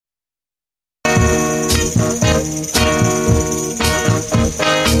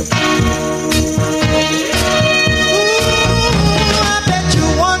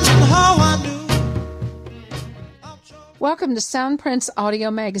Welcome to Soundprints Audio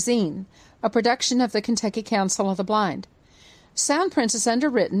Magazine, a production of the Kentucky Council of the Blind. Soundprints is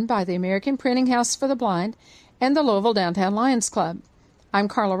underwritten by the American Printing House for the Blind and the Louisville Downtown Lions Club. I'm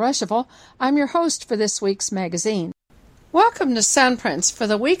Carla Ruschival. I'm your host for this week's magazine. Welcome to Soundprints for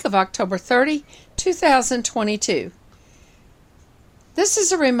the week of October 30, 2022. This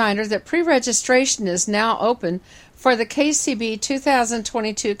is a reminder that pre-registration is now open for the KCB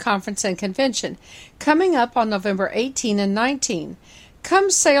 2022 Conference and Convention, coming up on November 18 and 19. Come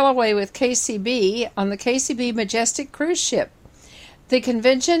sail away with KCB on the KCB Majestic cruise ship. The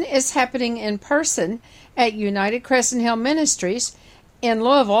convention is happening in person at United Crescent Hill Ministries in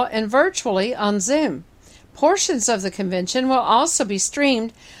Louisville and virtually on Zoom. Portions of the convention will also be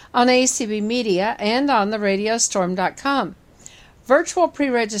streamed on ACB Media and on the radiostorm.com. Virtual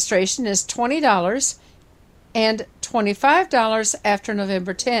pre-registration is $20 and $25 after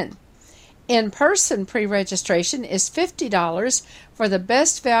November 10. In-person pre-registration is $50 for the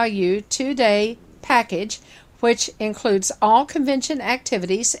best value 2-day package, which includes all convention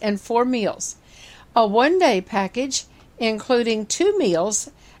activities and 4 meals. A 1-day package, including 2 meals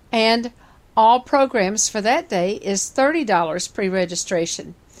and all programs for that day, is $30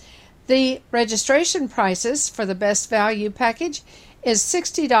 pre-registration. The registration prices for the best value package is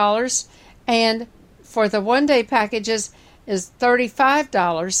 $60 and for the 1-day packages is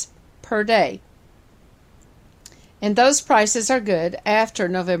 $35 per day. And those prices are good after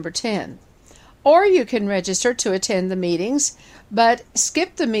November 10. Or you can register to attend the meetings, but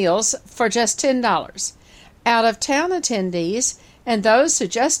skip the meals for just $10. Out-of-town attendees and those who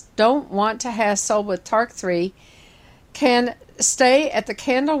just don't want to hassle with TARC 3 can stay at the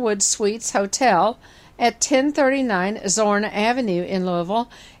Candlewood Suites Hotel at 1039 Zorn Avenue in Louisville,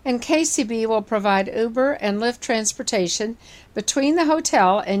 and KCB will provide Uber and Lyft transportation between the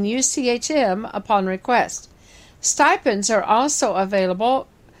hotel and UCHM upon request. Stipends are also available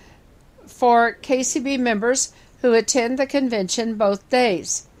for KCB members who attend the convention both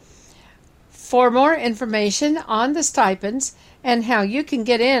days. For more information on the stipends and how you can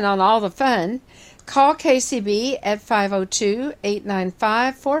get in on all the fun, call KCB at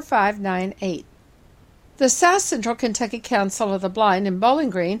 502-895-4598. The South Central Kentucky Council of the Blind in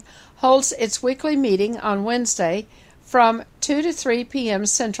Bowling Green holds its weekly meeting on Wednesday from 2 to 3 p.m.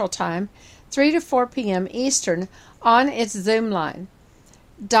 Central Time, 3 to 4 p.m. Eastern on its Zoom line.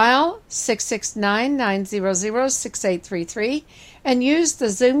 Dial 669-900-6833 and use the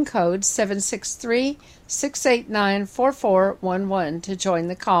Zoom code 763-689-4411 to join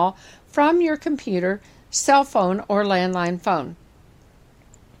the call from your computer, cell phone, or landline phone.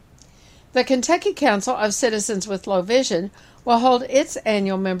 The Kentucky Council of Citizens with Low Vision will hold its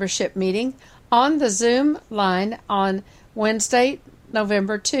annual membership meeting on the Zoom line on Wednesday,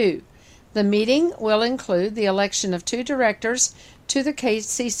 November 2. The meeting will include the election of 2 directors to the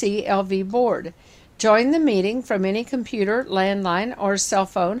KCCLV board. Join the meeting from any computer, landline, or cell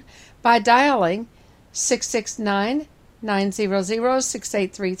phone by dialing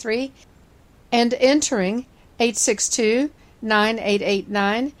 669-900-6833 and entering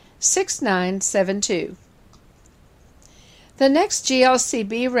 862-9889-6972. The next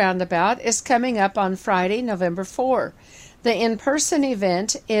GLCB roundabout is coming up on Friday, November 4. The in-person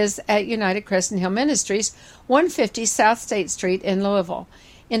event is at United Crescent Hill Ministries, 150 South State Street in Louisville.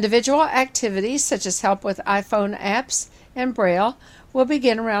 Individual activities such as help with iPhone apps and Braille will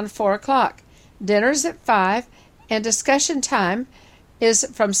begin around 4 o'clock. Dinner's at 5, and discussion time is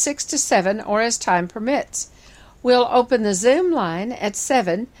from 6 to 7 or as time permits. We'll open the Zoom line at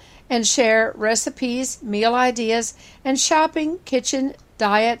 7 and share recipes, meal ideas, and shopping, kitchen,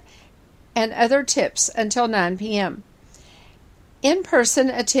 diet, and other tips until 9 p.m. In-person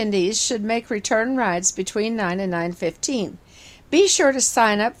attendees should make return rides between 9 and 9:15. Be sure to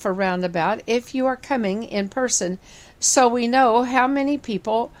sign up for Roundabout if you are coming in person so we know how many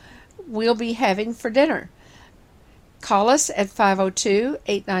people we'll be having for dinner. Call us at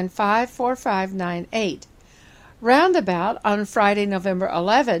 502-895-4598. Roundabout on Friday, November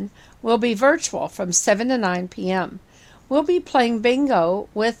 11 will be virtual from 7 to 9 p.m. We'll be playing bingo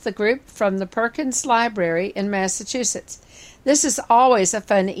with the group from the Perkins Library in Massachusetts. This is always a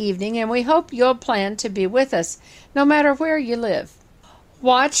fun evening, and we hope you'll plan to be with us no matter where you live.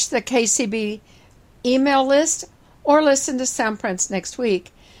 Watch the KCB email list or listen to Soundprints next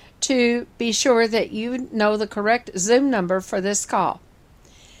week to be sure that you know the correct Zoom number for this call.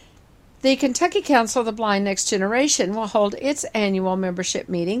 The Kentucky Council of the Blind Next Generation will hold its annual membership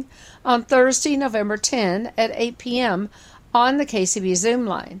meeting on Thursday, November 10 at 8 p.m. on the KCB Zoom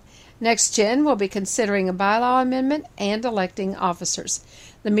line. Next Gen will be considering a bylaw amendment and electing officers.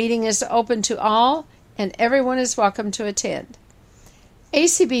 The meeting is open to all and everyone is welcome to attend.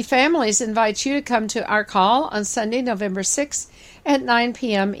 ACB Families invites you to come to our call on Sunday, November 6th at 9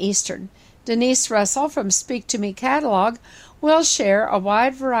 p.m. Eastern. Denise Russell from Speak to Me Catalog will share a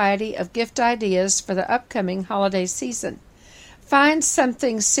wide variety of gift ideas for the upcoming holiday season. Find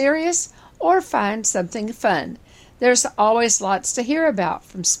something serious or find something fun. There's always lots to hear about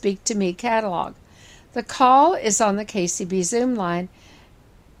from Speak to Me Catalog. The call is on the KCB Zoom line.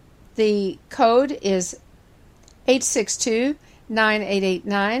 The code is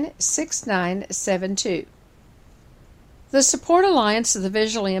 862-9889-6972. The Support Alliance of the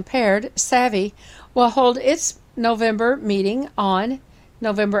Visually Impaired, SAVI, will hold its November meeting on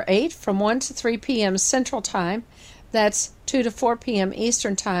November 8th from 1 to 3 p.m. Central Time, that's 2 to 4 p.m.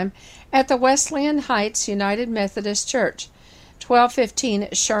 Eastern Time, at the Wesleyan Heights United Methodist Church, 1215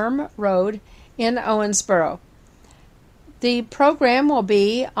 Sherm Road in Owensboro. The program will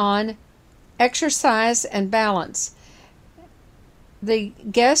be on exercise and balance. The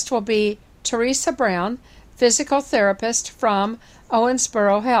guest will be Teresa Brown, physical therapist from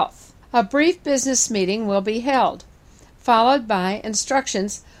Owensboro Health. A brief business meeting will be held, followed by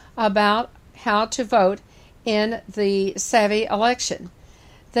instructions about how to vote in the SAVI election.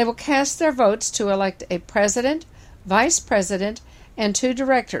 They will cast their votes to elect a president, vice president, and 2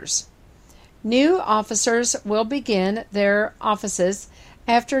 directors. New officers will begin their offices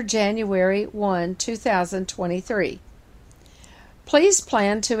after January 1, 2023. Please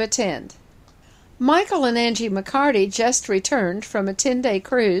plan to attend. Michael and Angie McCarty just returned from a 10-day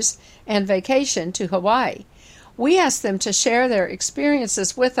cruise and vacation to Hawaii. We asked them to share their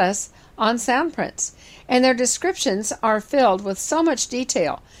experiences with us on Soundprints, and their descriptions are filled with so much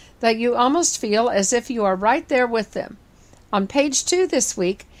detail that you almost feel as if you are right there with them. On page 2 this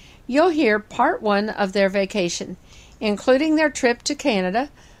week, you'll hear part 1 of their vacation, including their trip to Canada,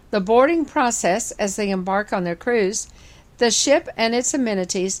 the boarding process as they embark on their cruise, the ship and its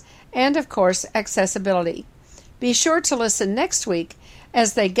amenities, and, of course, accessibility. Be sure to listen next week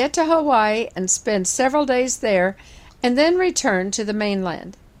as they get to Hawaii and spend several days there and then return to the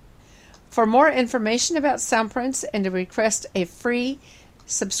mainland. For more information about Soundprints and to request a free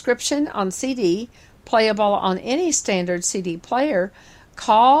subscription on CD, playable on any standard CD player,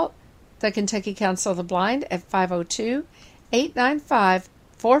 call the Kentucky Council of the Blind at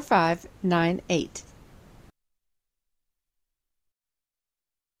 502-895-4598.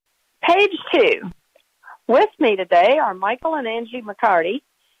 Page 2. With me today are Michael and Angie McCarty,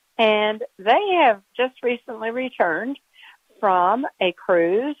 and they have just recently returned from a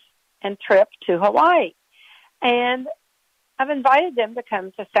cruise and trip to Hawaii. And I've invited them to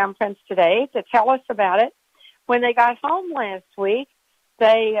come to Soundprints today to tell us about it. When they got home last week,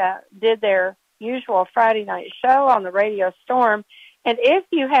 they did their usual Friday night show on the Radio Storm, and if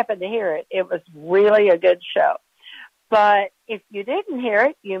you happen to hear it, it was really a good show. But if you didn't hear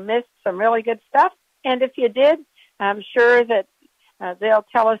it, you missed some really good stuff. And if you did, I'm sure that they'll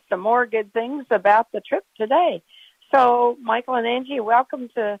tell us some more good things about the trip today. So, Michael and Angie, welcome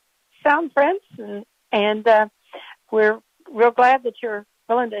to Soundprints, and we're real glad that you're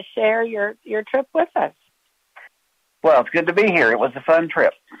willing to share your trip with us. Well, it's good to be here. It was a fun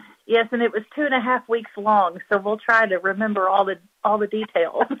trip. Yes, and it was 2.5 weeks long, so we'll try to remember all the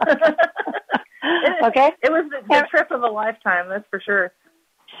details. Okay. It was the trip of a lifetime, that's for sure.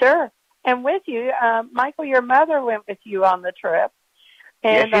 Sure. And with you, Michael, your mother went with you on the trip.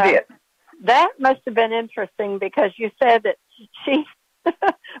 And, yes, she did. That must have been interesting because you said that she,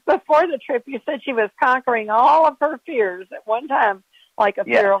 before the trip, you said she was conquering all of her fears at one time, like a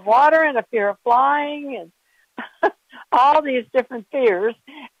fear of water and a fear of flying and all these different fears,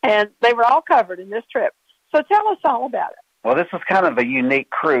 and they were all covered in this trip. So tell us all about it. Well, this was kind of a unique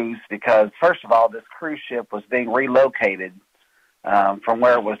cruise because, first of all, this cruise ship was being relocated from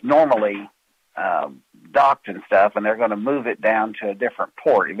where it was normally docked and stuff, and they're going to move it down to a different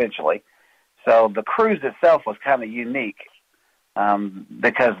port eventually. So the cruise itself was kind of unique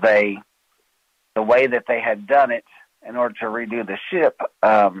because the way that they had done it in order to redo the ship,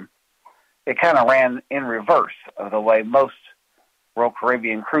 it kind of ran in reverse of the way most Royal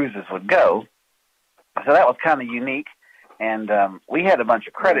Caribbean cruises would go. So that was kind of unique. And we had a bunch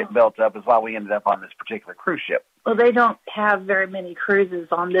of credit built up is why we ended up on this particular cruise ship. Well, they don't have very many cruises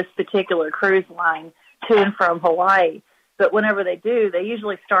on this particular cruise line to and from Hawaii. But whenever they do, they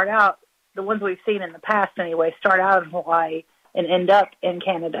usually start out, the ones we've seen in the past anyway, start out in Hawaii and end up in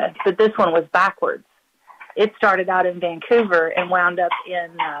Canada. But this one was backwards. It started out in Vancouver and wound up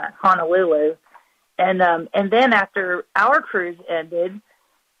in Honolulu. And then after our cruise ended,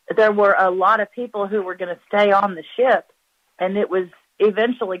 there were a lot of people who were going to stay on the ship. And it was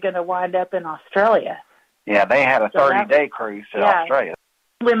eventually going to wind up in Australia. Yeah, they had a 30-day cruise to Australia.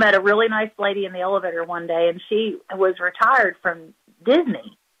 We met a really nice lady in the elevator one day, and she was retired from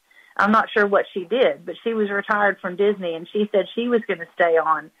Disney. I'm not sure what she did, but she was retired from Disney, and she said she was going to stay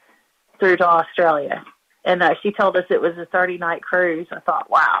on through to Australia. And she told us it was a 30-night cruise. I thought,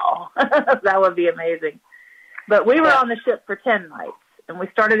 wow, that would be amazing. But we were on the ship for 10 nights, and we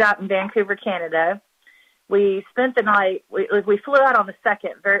started out in Vancouver, Canada. We spent the night, we flew out on the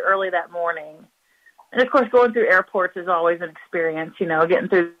 2nd very early that morning. And, of course, going through airports is always an experience, you know, getting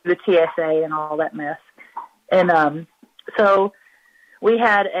through the TSA and all that mess. And so we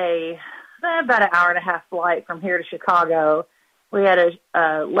had about an hour and a half flight from here to Chicago. We had a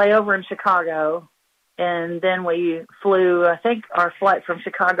layover in Chicago, and then we flew, I think our flight from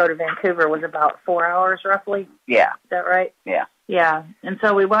Chicago to Vancouver was about 4 hours roughly. Yeah. Is that right? Yeah. Yeah. And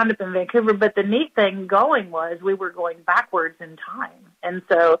so we wound up in Vancouver, but the neat thing going was we were going backwards in time. And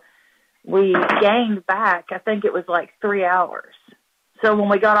so we gained back, I think it was like 3 hours. So when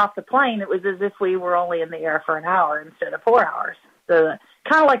we got off the plane, it was as if we were only in the air for an hour instead of 4 hours. So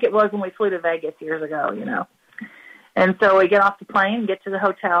kind of like it was when we flew to Vegas years ago, you know. And so we get off the plane, get to the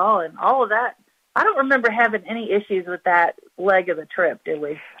hotel, and all of that. I don't remember having any issues with that leg of the trip, did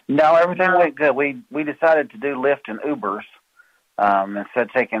we? No, everything went good. We decided to do Lyft and Ubers instead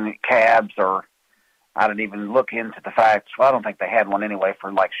of taking cabs, or I didn't even look into the facts. Well, I don't think they had one anyway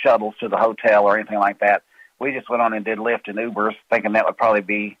for like shuttles to the hotel or anything like that. We just went on and did Lyft and Ubers, thinking that would probably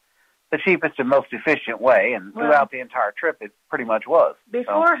be the cheapest and most efficient way, and throughout the entire trip, it pretty much was.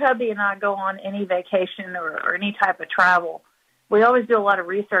 Before hubby and I go on any vacation or any type of travel, we always do a lot of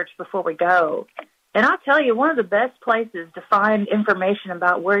research before we go. And I'll tell you, one of the best places to find information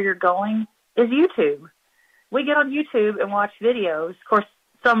about where you're going is YouTube. We get on YouTube and watch videos. Of course,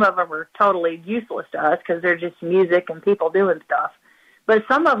 some of them are totally useless to us because they're just music and people doing stuff. But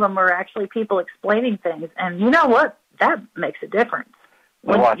some of them are actually people explaining things. And you know what? That makes a difference.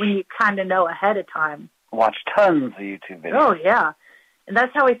 When you kind of know ahead of time. Watch tons of YouTube videos. Oh, yeah. And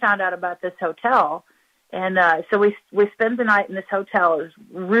that's how we found out about this hotel. And so we spent the night in this hotel. It was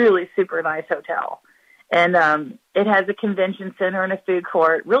really super nice hotel. And it has a convention center and a food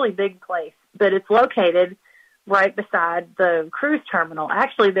court, really big place. But it's located right beside the cruise terminal.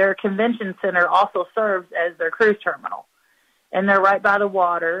 Actually, their convention center also serves as their cruise terminal. And they're right by the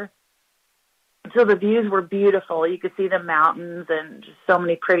water. So the views were beautiful. You could see the mountains and just so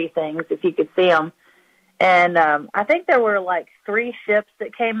many pretty things if you could see them. And I think there were like 3 ships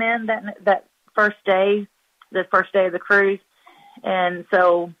that came in that first day, the first day of the cruise. And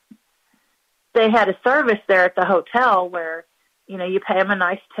so they had a service there at the hotel where, you know, you pay them a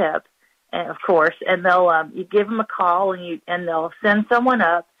nice tip, and of course, and they'll you give them a call and they'll send someone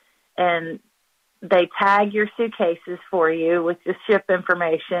up, and they tag your suitcases for you with the ship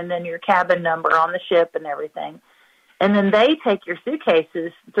information and your cabin number on the ship and everything. And then they take your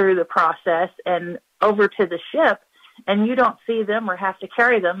suitcases through the process and over to the ship, and you don't see them or have to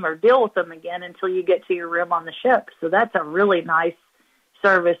carry them or deal with them again until you get to your room on the ship. So that's a really nice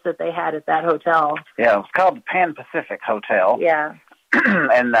service that they had at that hotel. Yeah, it was called the Pan Pacific Hotel. Yeah.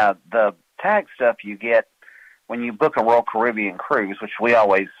 And the tag stuff you get when you book a Royal Caribbean cruise, which we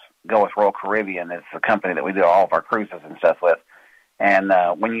always go with Royal Caribbean. It's the company that we do all of our cruises and stuff with. And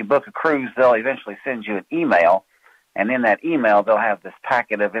when you book a cruise, they'll eventually send you an email, and in that email they'll have this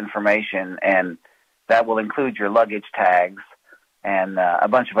packet of information, and that will include your luggage tags and a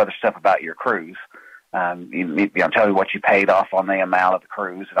bunch of other stuff about your cruise. You tell you what you paid off on the amount of the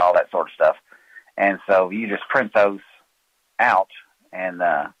cruise and all that sort of stuff. And so you just print those out, and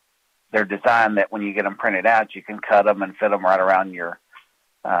they're designed that when you get them printed out, you can cut them and fit them right around your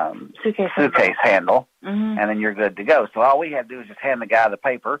suitcase handle, and then you're good to go. So all we had to do was just hand the guy the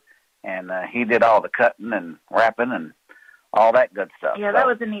paper, and he did all the cutting and wrapping and all that good stuff. Yeah, that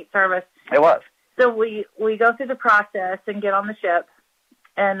was a neat service. It was. So we go through the process and get on the ship,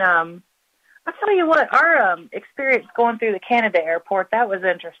 and I'll tell you what, our experience going through the Canada airport, that was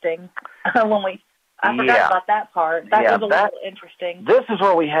interesting. I forgot about that part. That was a little interesting. This is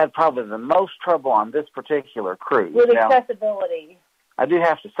where we had probably the most trouble on this particular cruise. With accessibility. I do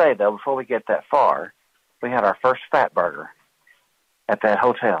have to say, though, before we get that far, we had our first fat burger at that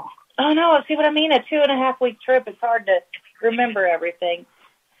hotel. Oh, no, see what I mean? A 2.5-week trip, it's hard to remember everything.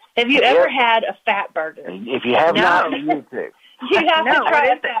 Have you ever had a fat burger? If you have not, you need to. You have to try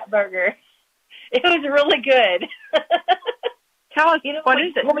a fat burger. It was really good. Tell us, what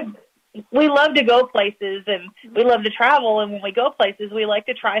is it? We love to go places, and we love to travel, and when we go places, we like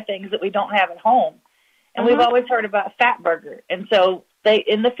to try things that we don't have at home. And we've always heard about Fat Burger. And so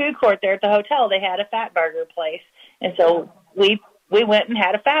in the food court there at the hotel, they had a Fat Burger place. And so we we went and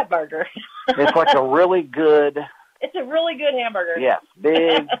had a fat burger. It's like a really good. It's a really good hamburger. Yes,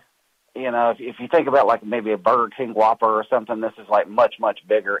 big. If you think about like maybe a Burger King Whopper or something, this is like much, much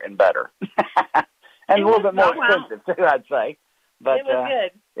bigger and better. And a little bit more expensive too, I'd say. But it was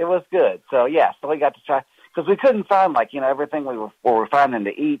good. It was good. So so we got to try, because we couldn't find everything we were finding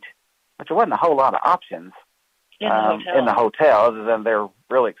to eat, which there wasn't a whole lot of options in the hotel other than their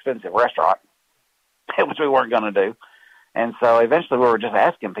really expensive restaurant, which we weren't going to do. And so eventually we were just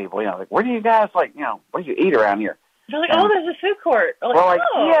asking people, like, where do you guys what do you eat around here? They're like, there's a food court.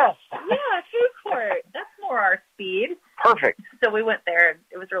 Yes. Yeah, food court. That's more our speed. Perfect. So we went there, and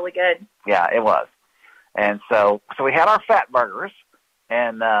it was really good. Yeah, it was. And so we had our fat burgers,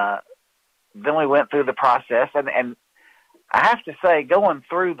 and then we went through the process. And I have to say, going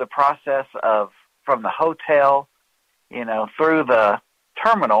through the process from the hotel, through the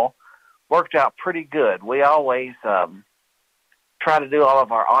terminal, worked out pretty good. We always try to do all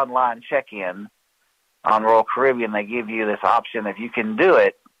of our online check-in on Royal Caribbean. They give you this option if you can do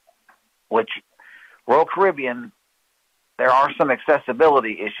it, which Royal Caribbean, there are some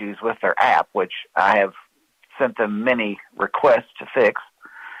accessibility issues with their app, which I have sent them many requests to fix.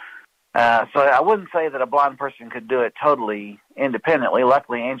 So I wouldn't say that a blind person could do it totally independently.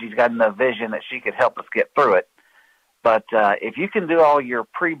 Luckily, Angie's got enough vision that she could help us get through it. But if you can do all your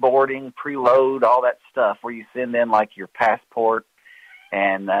pre-boarding, preload, all that stuff where you send in like your passport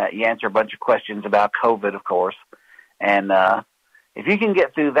and you answer a bunch of questions about COVID, of course. And if you can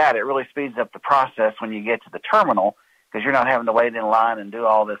get through that, it really speeds up the process when you get to the terminal, because you're not having to wait in line and do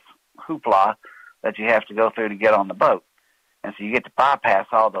all this hoopla that you have to go through to get on the boat. And so you get to bypass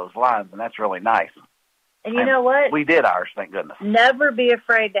all those lines, and that's really nice. And you know what? We did ours, thank goodness. Never be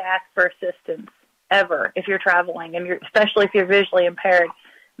afraid to ask for assistance, ever, if you're traveling, and especially if you're visually impaired.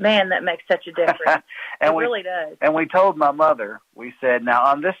 Man, that makes such a difference. It really does. And we told my mother, we said, now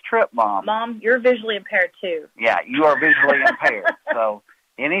on this trip, Mom, you're visually impaired too. Yeah, you are visually impaired. So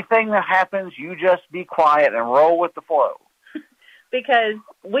anything that happens, you just be quiet and roll with the flow. Because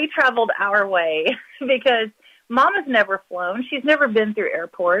we traveled our way, because Mom has never flown. She's never been through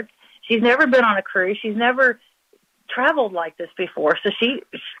airports. She's never been on a cruise. She's never traveled like this before. So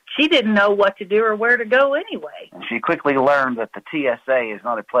she didn't know what to do or where to go anyway. And she quickly learned that the TSA is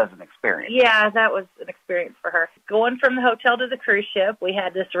not a pleasant experience. Yeah, that was an experience for her. Going from the hotel to the cruise ship, we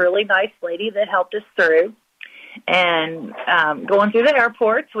had this really nice lady that helped us through. And going through the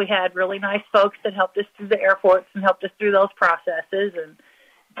airports, we had really nice folks that helped us through the airports and helped us through those processes.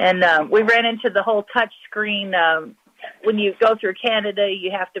 And we ran into the whole touch screen. When you go through Canada,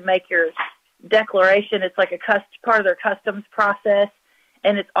 you have to make your declaration. It's like part of their customs process,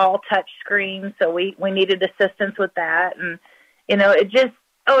 and it's all touch screen. So we needed assistance with that. And,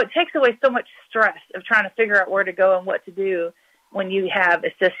 it takes away so much stress of trying to figure out where to go and what to do when you have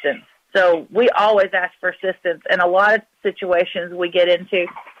assistance. So we always ask for assistance. And a lot of situations we get into,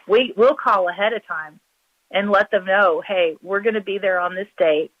 we'll call ahead of time and let them know, hey, we're going to be there on this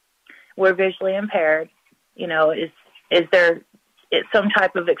date. We're visually impaired. Is there some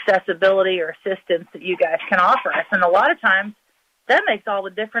type of accessibility or assistance that you guys can offer us? And a lot of times that makes all the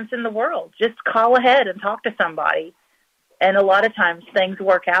difference in the world. Just call ahead and talk to somebody. And a lot of times things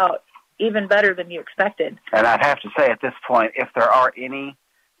work out even better than you expected. And I'd have to say at this point, if there are any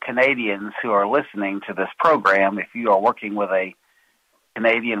Canadians who are listening to this program, if you are working with a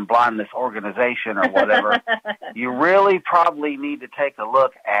Canadian blindness organization or whatever, you really probably need to take a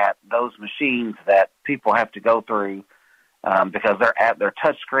look at those machines that people have to go through because they're at their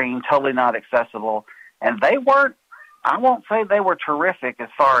touch screen, totally not accessible. And they weren't, I won't say they were terrific as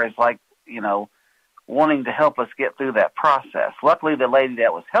far as wanting to help us get through that process. Luckily, the lady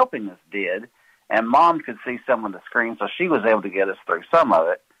that was helping us did, and Mom could see some of the screen, so she was able to get us through some of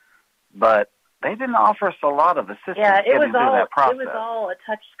it. But they didn't offer us a lot of assistance getting through that process. It was all a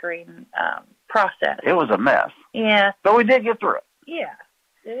touch screen process. It was a mess. Yeah. But we did get through it. Yeah.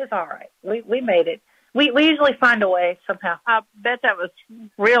 It was all right. We made it. We usually find a way somehow. I bet that was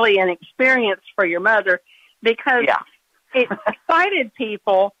really an experience for your mother, because it excited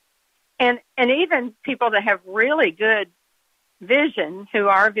people, and even people that have really good vision who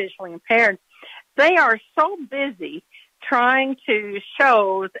are visually impaired. They are so busy trying to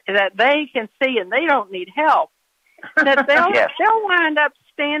show that they can see and they don't need help, that they'll wind up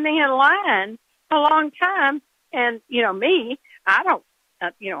standing in line a long time. And, me, I don't,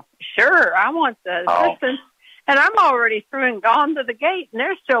 sure, I want the assistance. And I'm already through and gone to the gate, and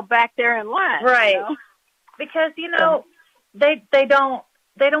they're still back there in line. Right. Because, they don't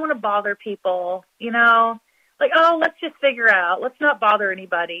want to bother people, like, oh, let's just figure out, let's not bother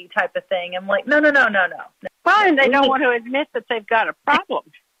anybody type of thing. I'm like, no. Well, and they don't want to admit that they've got a problem.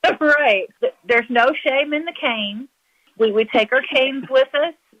 Right. There's no shame in the cane. We take our canes with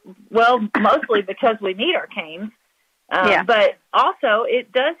us. Well, mostly because we need our canes. But also,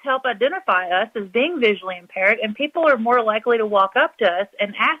 it does help identify us as being visually impaired, and people are more likely to walk up to us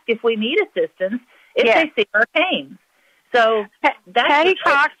and ask if we need assistance if they see our canes. So Patty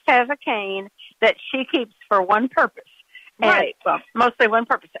Cox has a cane that she keeps for one purpose. Right. Well, mostly one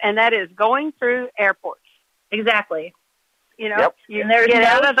purpose, and that is going through airports. Exactly. You know, you get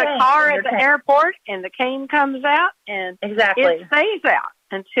out of the car at the airport, and the cane comes out, and it stays out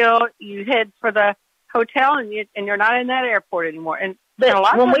until you head for the hotel, and you're not in that airport anymore. And a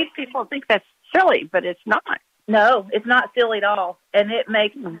lot of people think that's silly, but it's not. No, it's not silly at all, and it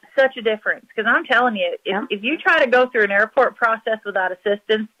makes such a difference. Because I'm telling you, if you try to go through an airport process without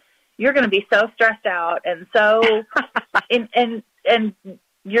assistance, you're going to be so stressed out, and so and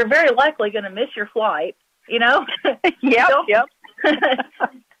you're very likely going to miss your flight. You know? Yep.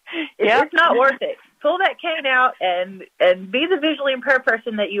 It's not worth it. Pull that cane out and be the visually impaired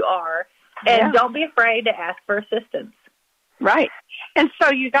person that you are, and don't be afraid to ask for assistance. Right. And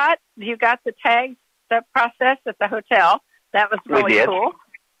so you got the tags, that process at the hotel. That was really cool.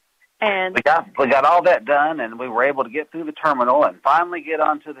 And we got all that done, and we were able to get through the terminal and finally get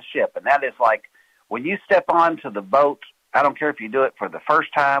onto the ship. And that is like when you step onto the boat. I don't care if you do it for the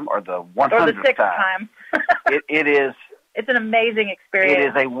first time or the 100th or the 6th time. it is. It's an amazing experience. It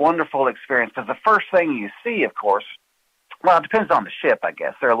is a wonderful experience because the first thing you see, of course, well, it depends on the ship, I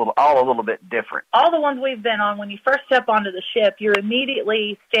guess. They're all a little bit different. All the ones we've been on, when you first step onto the ship, you're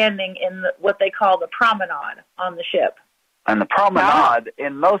immediately standing in what they call the promenade on the ship. And the promenade,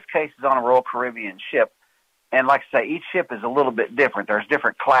 in most cases on a Royal Caribbean ship, and like I say, each ship is a little bit different. There's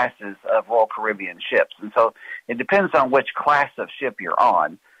different classes of Royal Caribbean ships, and so it depends on which class of ship you're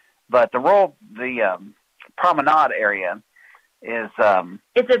on. But the promenade area is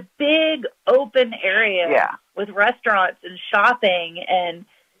it's a big open area with restaurants and shopping, and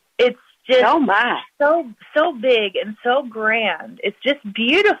it's just so big and so grand. It's just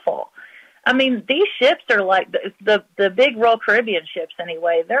beautiful. I mean, these ships are like the big Royal Caribbean ships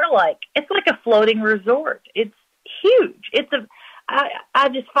anyway. It's like a floating resort. It's huge. I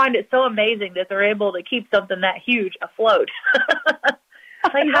just find it so amazing that they're able to keep something that huge afloat.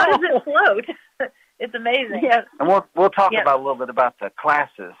 Like, how does it float? It's amazing. Yes. And we'll talk about a little bit about the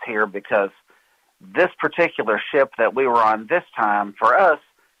classes here, because this particular ship that we were on this time for us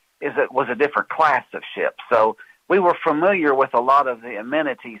was a different class of ship. So we were familiar with a lot of the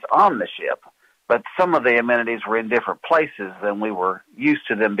amenities on the ship, but some of the amenities were in different places than we were used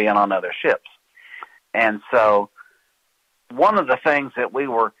to them being on other ships. And so one of the things that we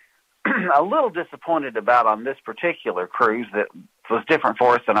were a little disappointed about on this particular cruise that was different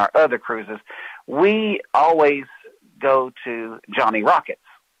for us than our other cruises, we always go to Johnny Rockets,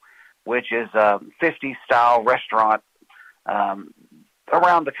 which is a 50s-style restaurant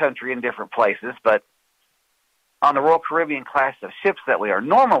around the country in different places. But on the Royal Caribbean class of ships that we are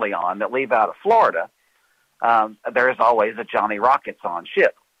normally on that leave out of Florida, there is always a Johnny Rockets on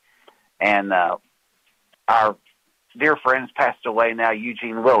ship. And our dear friends passed away now,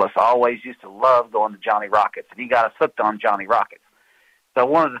 Eugene Willis, always used to love going to Johnny Rockets, and he got us hooked on Johnny Rockets. So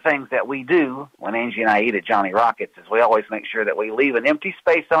one of the things that we do when Angie and I eat at Johnny Rockets is we always make sure that we leave an empty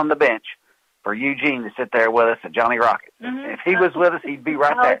space on the bench for Eugene to sit there with us at Johnny Rockets. Mm-hmm. If he was with us, he'd be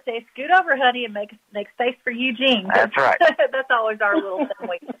right there. I always say, scoot over, honey, and make space for Eugene. That's right. That's always our little thing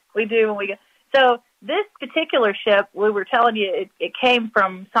we do when we go. So this particular ship, we were telling you, it came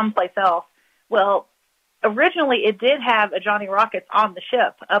from someplace else. Well, originally it did have a Johnny Rockets on the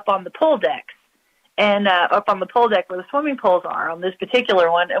ship, up on the pool decks. And up on the pool deck where the swimming pools are on this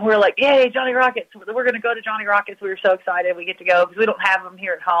particular one. And we were like, yay, Johnny Rockets. We're going to go to Johnny Rockets. We were so excited we get to go because we don't have them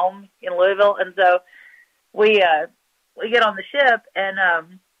here at home in Louisville. And so we get on the ship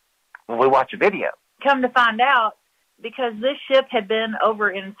and we watch a video. Come to find out, because this ship had been over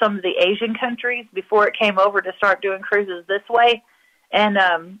in some of the Asian countries before it came over to start doing cruises this way. And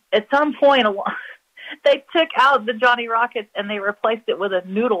at some point, they took out the Johnny Rockets and they replaced it with a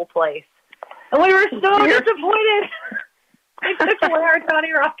noodle place. And we were so disappointed. They took away our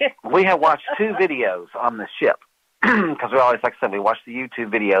Johnny Rocket. We have watched 2 videos on the ship because we always, like I said, we watch the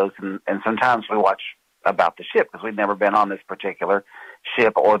YouTube videos, and sometimes we watch about the ship because we've never been on this particular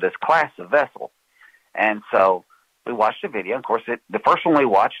ship or this class of vessel. And so we watched a video. Of course, the first one we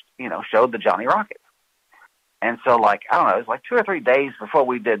watched, showed the Johnny Rockets. And so, it was like 2 or 3 days before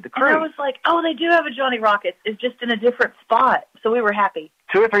we did the cruise. And I was like, oh, they do have a Johnny Rockets. It's just in a different spot. So we were happy.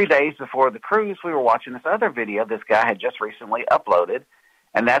 2 or 3 days before the cruise, we were watching this other video this guy had just recently uploaded.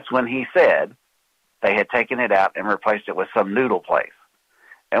 And that's when he said, they had taken it out and replaced it with some noodle place.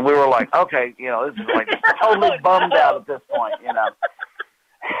 And we were like, okay, this is like totally bummed out at this point,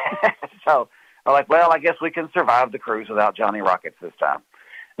 So we're like, well, I guess we can survive the cruise without Johnny Rockets this time.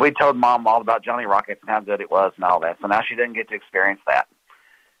 We told Mom all about Johnny Rockets and how good it was and all that. So now she didn't get to experience that.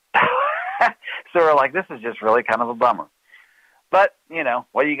 So we're like, this is just really kind of a bummer. But,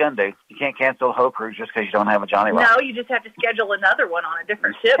 what are you going to do? You can't cancel the whole cruise just because you don't have a Johnny Rockets. No, you just have to schedule another one on a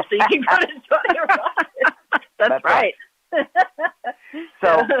different ship so you can go to Johnny Rockets. That's right.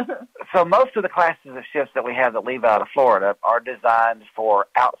 So most of the classes of ships that we have that leave out of Florida are designed for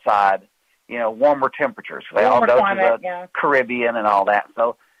outside, warmer temperatures. They all go to the Caribbean and all that.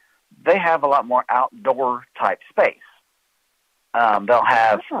 So they have a lot more outdoor type space. They'll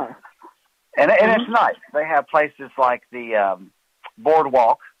have, and it's nice. They have places like the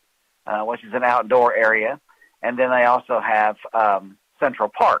Boardwalk, which is an outdoor area, and then they also have Central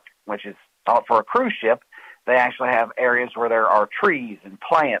Park, which is for a cruise ship. They actually have areas where there are trees and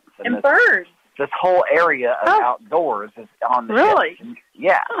plants and birds. This whole area of outdoors is on the ship.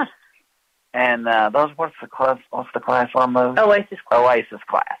 Yeah. Huh. And what's the class on those? Oasis class. Oasis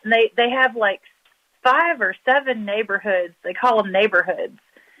class. And they have like 5 or 7 neighborhoods. They call them neighborhoods.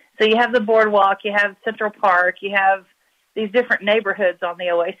 So you have the Boardwalk, you have Central Park, you have these different neighborhoods on the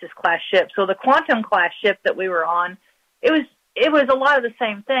Oasis class ship. So the Quantum class ship that we were on, it was a lot of the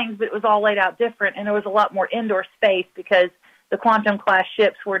same things, but it was all laid out different, and there was a lot more indoor space because the Quantum class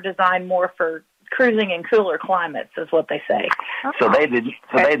ships were designed more for cruising in cooler climates, is what they say. So they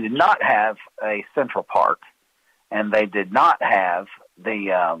did not have a Central Park, and they did not have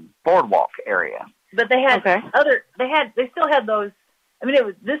the Boardwalk area. But they had they still had those. I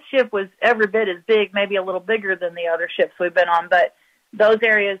mean, this ship was every bit as big, maybe a little bigger than the other ships we've been on, but those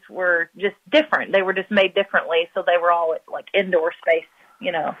areas were just different. They were just made differently, so they were all like indoor space,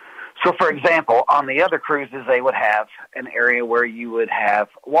 So, for example, on the other cruises, they would have an area where you would have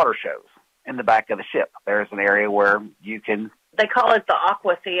water shows in the back of the ship. There's an area where you can... They call it the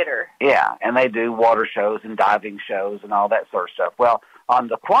Aqua Theater. Yeah, and they do water shows and diving shows and all that sort of stuff. Well, on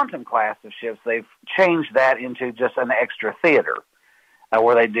the Quantum class of ships, they've changed that into just an extra theater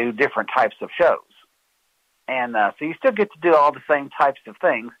where they do different types of shows. And so you still get to do all the same types of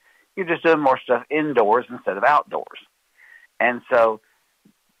things. You're just doing more stuff indoors instead of outdoors. And so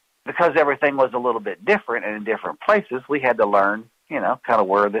because everything was a little bit different and in different places, we had to learn, kind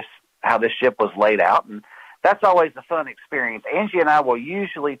of how this ship was laid out. And that's always a fun experience. Angie and I will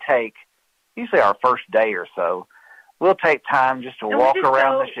usually our first day or so, we'll take time just to walk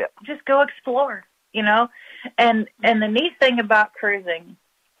around the ship. Just go explore, And the neat thing about cruising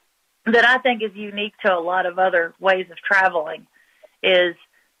that I think is unique to a lot of other ways of traveling is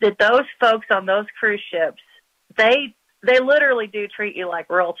that those folks on those cruise ships, they literally do treat you like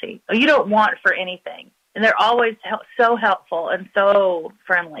royalty. You don't want for anything. And they're always so helpful and so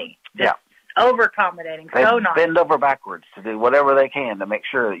friendly. Just over-accommodating, so nice. They bend over backwards to do whatever they can to make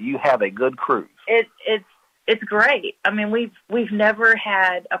sure that you have a good cruise. It's great. I mean, we've never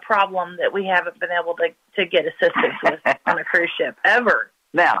had a problem that we haven't been able to get assistance with on a cruise ship, ever.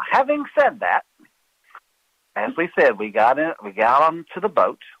 Now, having said that, as we said, we got onto the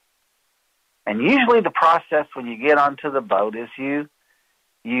boat, and usually the process when you get onto the boat is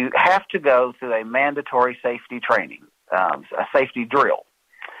you have to go through a mandatory safety training, a safety drill.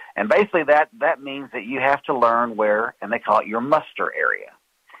 And basically that means that you have to learn where, and they call it your muster area.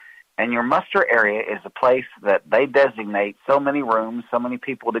 And your muster area is a place that they designate so many rooms, so many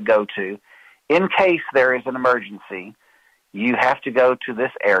people to go to. In case there is an emergency, you have to go to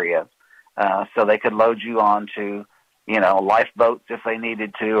this area so they could load you onto, lifeboats if they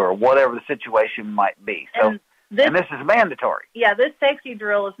needed to, or whatever the situation might be. So, and this is mandatory. Yeah, this safety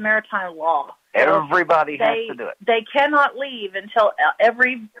drill is maritime law. Everybody has to do it. They cannot leave until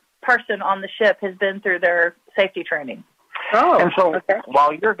every person on the ship has been through their safety training. Oh, and so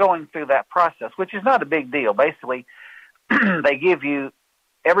while you're going through that process, which is not a big deal, basically they give you,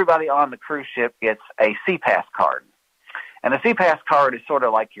 everybody on the cruise ship gets a SeaPass card. And the SeaPass card is sort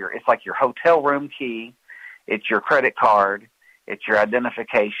of like your hotel room key. It's your credit card. It's your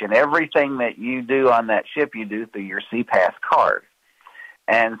identification. Everything that you do on that ship, you do through your SeaPass card.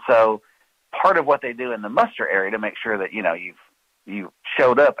 And so part of what they do in the muster area to make sure that, you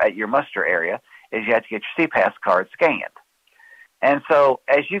showed up at your muster area is you have to get your SeaPass card scanned. And so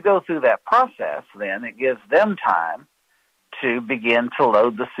as you go through that process, then it gives them time to begin to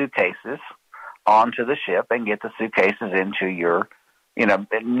load the suitcases onto the ship and get the suitcases into your,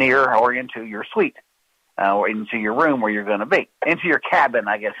 near or into your suite or into your room where you're going to be. Into your cabin,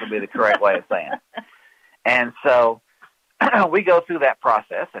 I guess would be the correct way of saying it. And so we go through that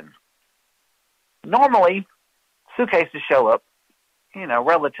process, and normally suitcases show up,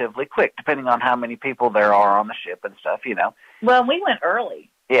 relatively quick, depending on how many people there are on the ship and stuff, Well, we went early.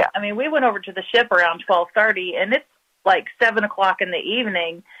 Yeah. I mean, we went over to the ship around 12:30, and it's like 7 o'clock in the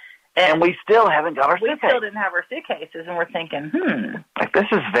evening. And we still haven't got our suitcases. We still didn't have our suitcases, and we're thinking, Like, this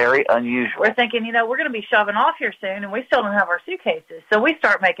is very unusual. We're thinking, we're going to be shoving off here soon, and we still don't have our suitcases. So we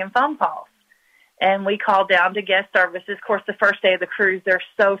start making phone calls. And we called down to guest services. Of course, the first day of the cruise, they're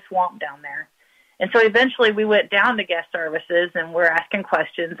so swamped down there. And so eventually we went down to guest services, and we're asking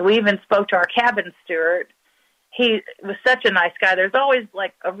questions. We even spoke to our cabin steward. He was such a nice guy. There's always,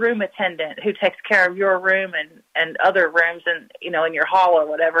 like, a room attendant who takes care of your room and other rooms and, in your hall or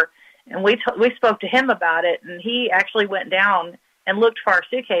whatever. And we spoke to him about it, and he actually went down and looked for our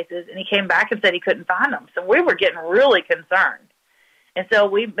suitcases, and he came back and said he couldn't find them. So we were getting really concerned. And so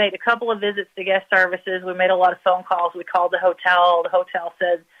we made a couple of visits to guest services. We made a lot of phone calls. We called the hotel. The hotel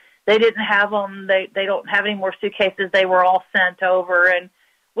said they didn't have them. They don't have any more suitcases. They were all sent over. And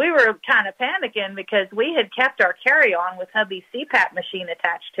we were kind of panicking because we had kept our carry-on with hubby's CPAP machine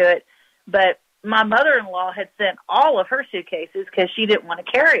attached to it. But my mother-in-law had sent all of her suitcases because she didn't want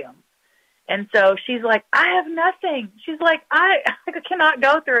to carry them. And so she's like, I have nothing. She's like, I cannot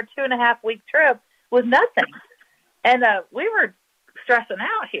go through a 2.5-week trip with nothing. And we were stressing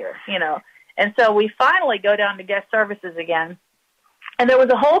out here, And so we finally go down to guest services again. And there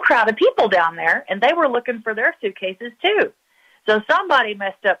was a whole crowd of people down there, and they were looking for their suitcases too. So somebody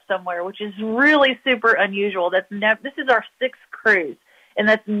messed up somewhere, which is really super unusual. This is our 6th cruise, and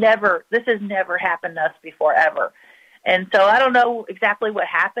this has never happened to us before, ever. And so I don't know exactly what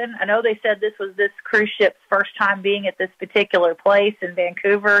happened. I know they said this was this cruise ship's first time being at this particular place in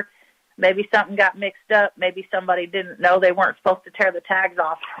Vancouver. Maybe something got mixed up. Maybe somebody didn't know they weren't supposed to tear the tags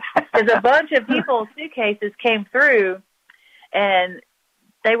off. Because a bunch of people's suitcases came through, and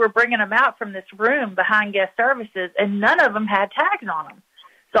they were bringing them out from this room behind guest services, and none of them had tags on them.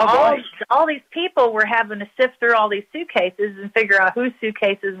 So all these people were having to sift through all these suitcases and figure out whose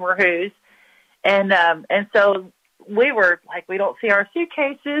suitcases were whose. And so we were like, we don't see our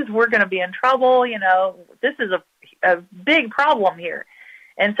suitcases. We're going to be in trouble. This is a big problem here.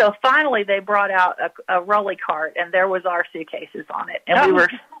 And so finally they brought out a rolly cart, and there was our suitcases on it. And we were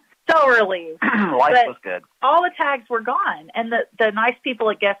so relieved. Life was good. All the tags were gone. And the nice people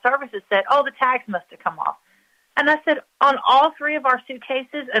at guest services said, oh, the tags must have come off. And I said, on all 3 of our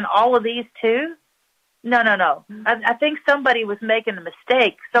suitcases and all of these too? No. I think somebody was making a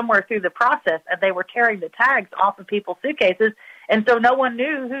mistake somewhere through the process, and they were tearing the tags off of people's suitcases. And so no one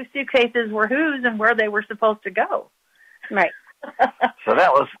knew whose suitcases were whose and where they were supposed to go. Right. So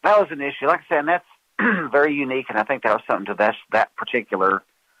that was an issue. Like I said, and that's very unique, and I think that was something to that particular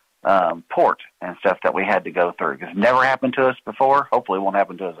port and stuff that we had to go through, because it never happened to us before. Hopefully it won't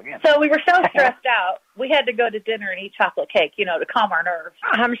happen to us again. So we were so stressed out, we had to go to dinner and eat chocolate cake, to calm our nerves.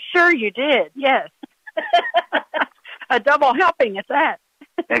 I'm sure you did, yes. A double helping at that.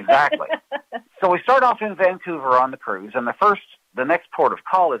 Exactly. So we start off in Vancouver on the cruise, and the next port of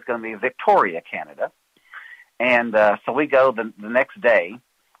call is going to be Victoria, Canada. And so we go the next day.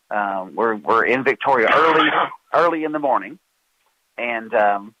 We're in Victoria early in the morning, and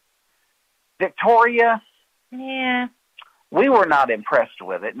Victoria. Yeah. We were not impressed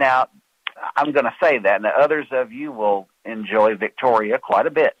with it. Now, I'm going to say that. Now, others of you will enjoy Victoria quite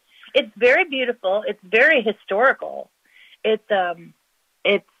a bit. It's very beautiful. It's very historical. It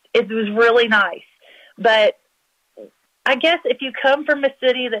was really nice. But I guess if you come from a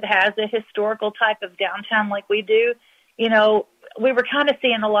city that has a historical type of downtown like we do, we were kind of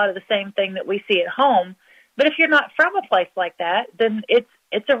seeing a lot of the same thing that we see at home. But if you're not from a place like that, then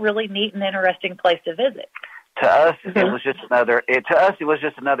it's a really neat and interesting place to visit. To us, it was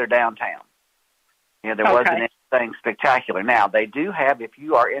just another downtown. There wasn't anything spectacular. Now, they do have, if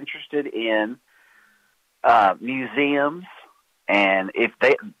you are interested in museums, and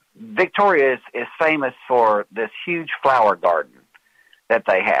Victoria is famous for this huge flower garden that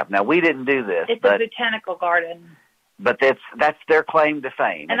they have. Now, we didn't do this. It's a botanical garden. But that's their claim to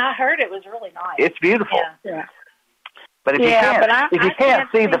fame. And I heard it was really nice. It's beautiful. Yeah. But if you can't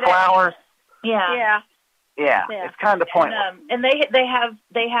see the flowers, yeah, it's kind of pointless. And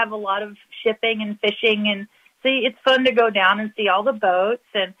they have a lot of shipping and fishing, and see, it's fun to go down and see all the boats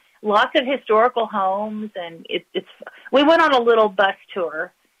and lots of historical homes. And we went on a little bus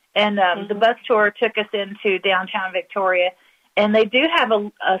tour, and the bus tour took us into downtown Victoria, and they do have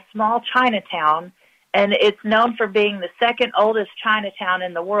a small Chinatown. And it's known for being the second oldest Chinatown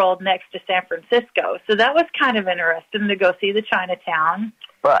in the world next to San Francisco. So that was kind of interesting to go see the Chinatown.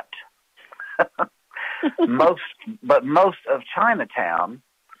 But most of Chinatown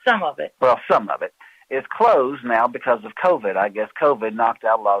some of it. Well, some of it is closed now because of COVID. I guess COVID knocked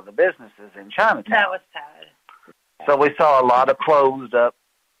out a lot of the businesses in Chinatown. That was sad. So we saw a lot of closed up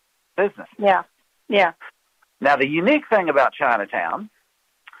businesses. Yeah. Yeah. Now, the unique thing about Chinatown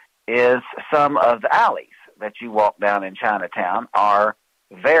is some of the alleys that you walk down in Chinatown are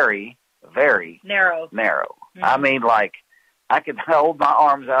very, very narrow. Mm-hmm. I mean, like, I could hold my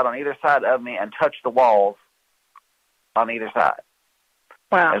arms out on either side of me and touch the walls on either side.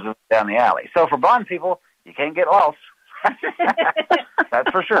 Wow. As we went down the alley. So for blind people, you can't get lost. That's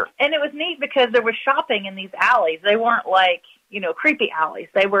for sure. And it was neat because there was shopping in these alleys. They weren't like, creepy alleys.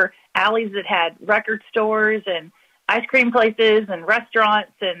 They were alleys that had record stores and ice cream places and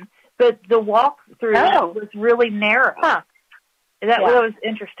restaurants, but the walk through was really narrow. Huh. That was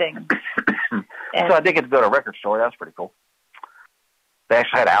interesting. So I did get to go to a record store. That was pretty cool. They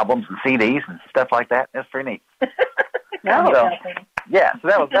actually had albums and CDs and stuff like that. That's pretty neat. So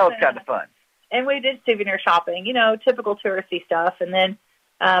that was kind of fun. And we did souvenir shopping, typical touristy stuff. And then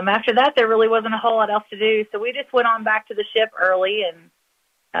after that, there really wasn't a whole lot else to do. So we just went on back to the ship early,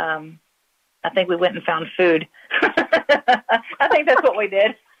 and I think we went and found food. I think that's what we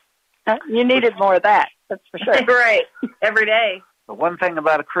did. You needed more of that. That's for sure. Right. Every day. The one thing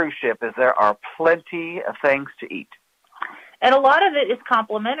about a cruise ship is there are plenty of things to eat. And a lot of it is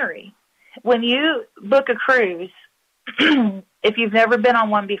complimentary. When you book a cruise, if you've never been on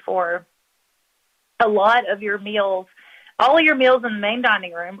one before, a lot of your meals, all of your meals in the main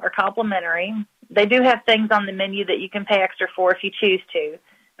dining room are complimentary. They do have things on the menu that you can pay extra for if you choose to,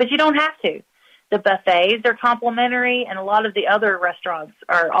 but you don't have to. The buffets are complimentary, and a lot of the other restaurants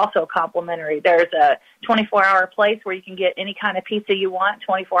are also complimentary. There's a 24-hour place where you can get any kind of pizza you want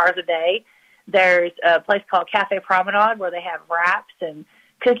 24 hours a day. There's a place called Cafe Promenade where they have wraps and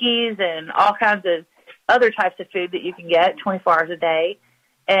cookies and all kinds of other types of food that you can get 24 hours a day.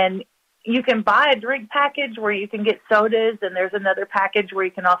 And you can buy a drink package where you can get sodas, and there's another package where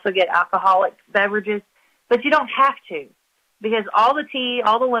you can also get alcoholic beverages, but you don't have to, because all the tea,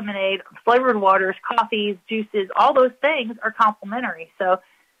 all the lemonade, flavored waters, coffees, juices, all those things are complimentary. So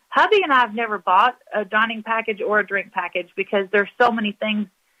hubby and I have never bought a dining package or a drink package because there's so many things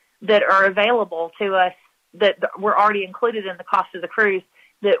that are available to us that were already included in the cost of the cruise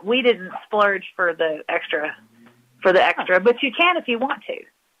that we didn't splurge for the extra. But you can if you want to.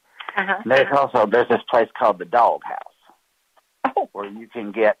 There's this place called the Dog House, where you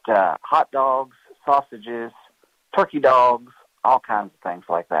can get hot dogs, sausages, turkey dogs, all kinds of things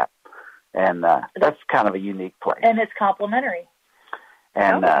like that. And that's kind of a unique place. And it's complimentary.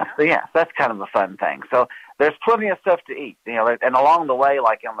 And that's kind of a fun thing. So there's plenty of stuff to eat, and along the way,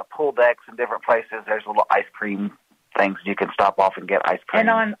 like on the pool decks and different places, there's little ice cream things you can stop off and get ice cream.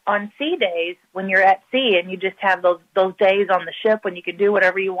 And on sea days, when you're at sea and you just have those days on the ship when you can do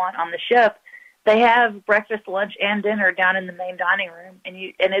whatever you want on the ship, they have breakfast, lunch, and dinner down in the main dining room. And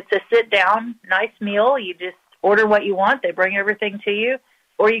it's a sit-down, nice meal. You just order what you want. They bring everything to you.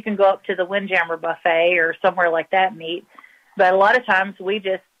 Or you can go up to the Windjammer buffet or somewhere like that and eat. But a lot of times we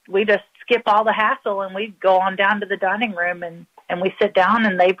just skip all the hassle and we go on down to the dining room and we sit down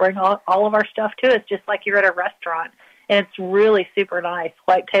and they bring all of our stuff to us just like you're at a restaurant. And it's really super nice,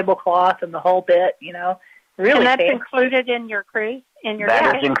 white tablecloth and the whole bit, really. And that's fancy. included in your cruise?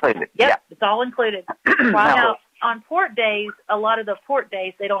 That is included. Yep, it's all included. Wow. Now, on port days, a lot of the port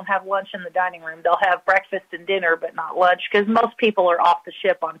days, they don't have lunch in the dining room. They'll have breakfast and dinner, but not lunch, because most people are off the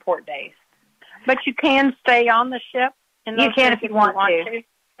ship on port days. But you can stay on the ship? You can if you want to.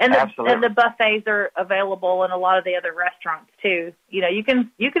 And the buffets are available in a lot of the other restaurants too. You can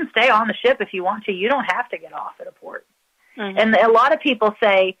stay on the ship if you want to. You don't have to get off at a port. Mm-hmm. And a lot of people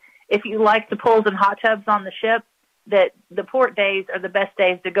say if you like the pools and hot tubs on the ship, that the port days are the best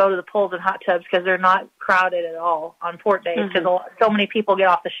days to go to the pools and hot tubs because they're not crowded at all on port days because so many people get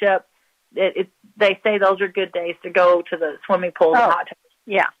off the ship. They say those are good days to go to the swimming pools and hot tubs.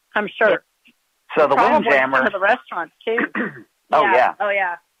 Yeah, I'm sure. So the Windjammer. To the restaurants too. Oh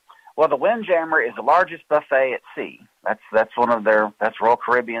yeah. Well, the Windjammer is the largest buffet at sea. That's one of that's Royal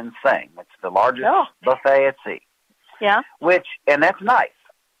Caribbean's thing. It's the largest buffet at sea. Yeah. And that's nice.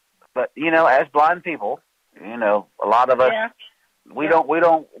 But as blind people, a lot of us we don't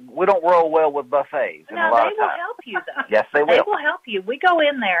roll well with buffets. No, they will help you though. Yes, they will. They will help you. We go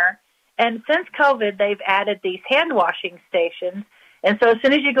in there, and since COVID, they've added these hand washing stations. And so as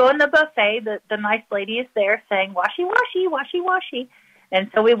soon as you go in the buffet, the nice lady is there saying, washy, washy, washy, washy. And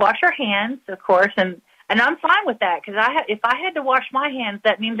so we wash our hands, of course, and I'm fine with that because if I had to wash my hands,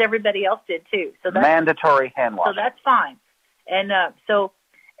 that means everybody else did too. So that's mandatory hand washing. So that's fine. And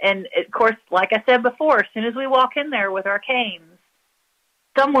and of course, like I said before, as soon as we walk in there with our canes,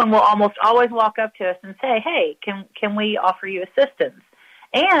 someone will almost always walk up to us and say, hey, can we offer you assistance?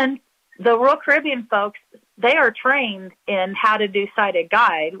 And the Royal Caribbean folks, they are trained in how to do sighted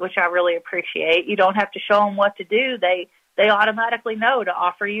guide, which I really appreciate. You don't have to show them what to do. They automatically know to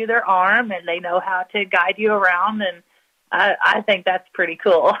offer you their arm, and they know how to guide you around. And I think that's pretty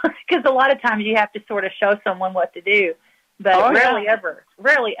cool because a lot of times you have to sort of show someone what to do. But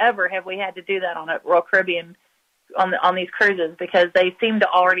rarely ever have we had to do that on a Royal Caribbean on these cruises because they seem to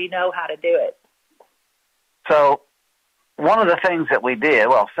already know how to do it. So one of the things that we did,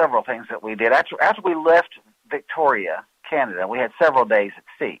 well, several things that we did, after we left Victoria, Canada, we had several days at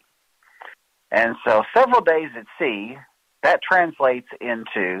sea. And so several days at sea, that translates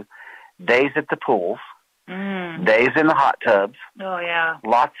into days at the pools, days in the hot tubs. Oh, yeah.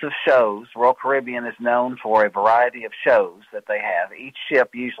 Lots of shows. Royal Caribbean is known for a variety of shows that they have. Each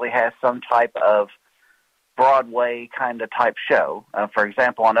ship usually has some type of Broadway kind of type show. For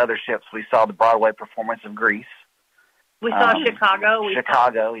example, on other ships, we saw the Broadway performance of Grease. We saw Chicago.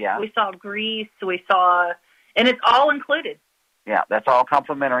 We saw Grease. We saw, and it's all included. Yeah, that's all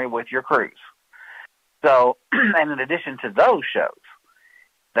complimentary with your cruise. So, and in addition to those shows,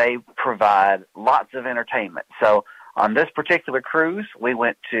 they provide lots of entertainment. So on this particular cruise, we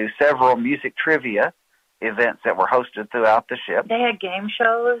went to several music trivia events that were hosted throughout the ship. They had game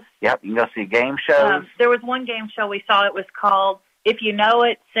shows. Yep, you can go see game shows. There was one game show we saw. It was called If You Know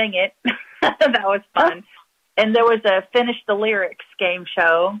It, Sing It. That was fun. And there was a Finish the Lyrics game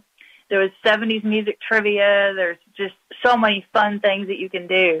show. There was 70s music trivia. There's just so many fun things that you can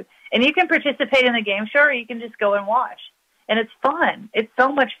do. And you can participate in the game show or you can just go and watch. And it's fun. It's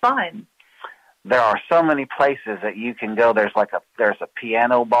so much fun. There are so many places that you can go. There's a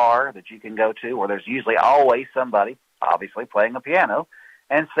piano bar that you can go to where there's usually always somebody, obviously, playing a piano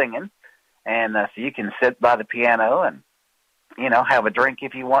and singing. And so you can sit by the piano and, have a drink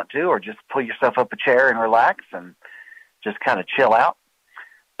if you want to, or just pull yourself up a chair and relax and just kind of chill out.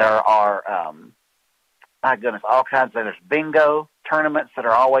 There are, my goodness, all kinds of, there's bingo tournaments that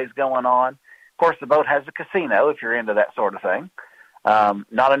are always going on. Of course, the boat has a casino if you're into that sort of thing.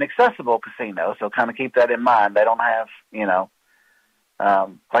 Not an accessible casino, so kind of keep that in mind. They don't have,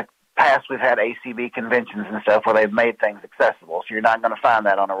 like past we've had ACB conventions and stuff where they've made things accessible, so you're not going to find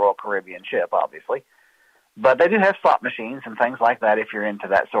that on a Royal Caribbean ship, obviously. But they do have slot machines and things like that if you're into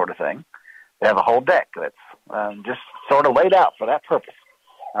that sort of thing. They have a whole deck that's just sort of laid out for that purpose.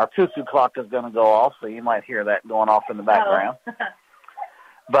 Our cuckoo clock is going to go off, so you might hear that going off in the background. Oh.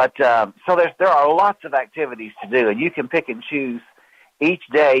 But so there are lots of activities to do, and you can pick and choose. Each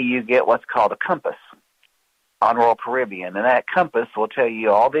day you get what's called a compass on Royal Caribbean, and that compass will tell you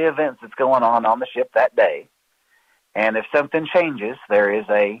all the events that's going on the ship that day. And if something changes, there is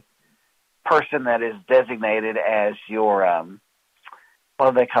a person that is designated as your,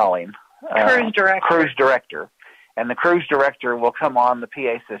 what do they call him? Cruise director. Cruise director. And the cruise director will come on the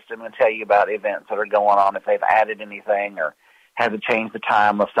PA system and tell you about events that are going on, if they've added anything or had to change the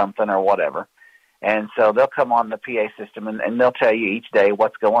time of something or whatever. And so they'll come on the PA system and they'll tell you each day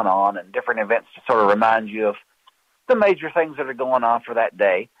what's going on and different events to sort of remind you of the major things that are going on for that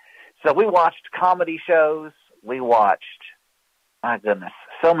day. So we watched comedy shows. We watched, my goodness,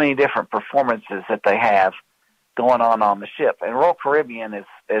 so many different performances that they have going on the ship. And Royal Caribbean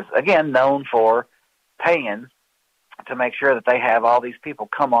is again, known for paying to make sure that they have all these people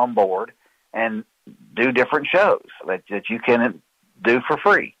come on board and do different shows that you can do for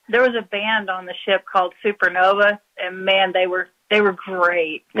free. There was a band on the ship called Supernova, and man, they were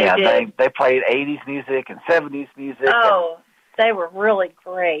great. They played 80s music and 70s music. Oh, they were really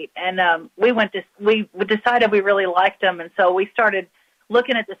great. And we decided we really liked them, and so we started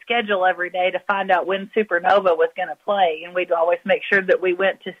looking at the schedule every day to find out when Supernova was going to play, and we'd always make sure that we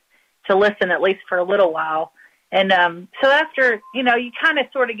went to listen at least for a little while. And so after, you kind of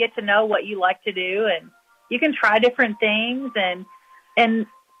sort of get to know what you like to do, and you can try different things, and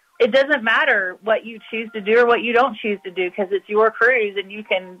it doesn't matter what you choose to do or what you don't choose to do because it's your cruise, and you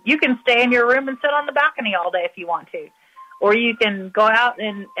can stay in your room and sit on the balcony all day if you want to, or you can go out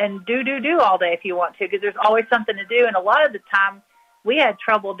and do all day if you want to because there's always something to do. And a lot of the time we had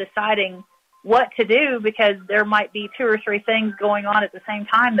trouble deciding what to do because there might be 2 or 3 things going on at the same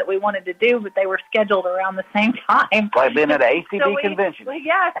time that we wanted to do, but they were scheduled around the same time. Like being at an ACB convention. So we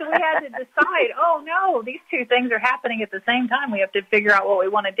had to decide, oh no, these 2 things are happening at the same time. We have to figure out what we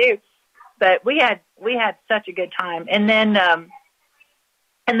want to do. But we had such a good time. And then,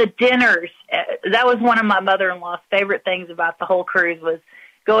 and the dinners, that was one of my mother-in-law's favorite things about the whole cruise was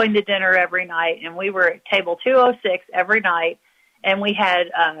going to dinner every night. And we were at table 206 every night. And we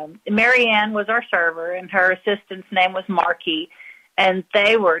had, Mary Ann was our server, and her assistant's name was Marky. and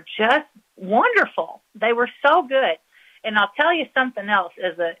they were just wonderful. They were so good. And I'll tell you something else,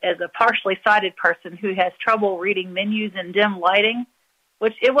 as a partially sighted person who has trouble reading menus in dim lighting,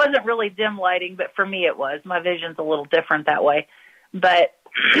 which it wasn't really dim lighting, but for me it was. My vision's a little different that way. But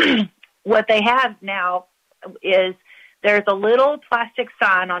what they have now is there's a little plastic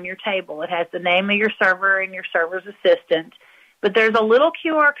sign on your table. It has the name of your server and your server's assistant. But there's a little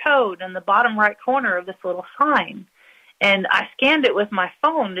QR code in the bottom right corner of this little sign. And I scanned it with my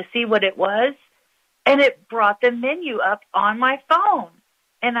phone to see what it was, and it brought the menu up on my phone.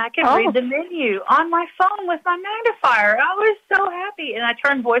 And I could read the menu on my phone with my magnifier. I was so happy. And I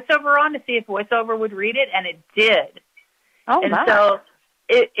turned VoiceOver on to see if VoiceOver would read it, and it did. So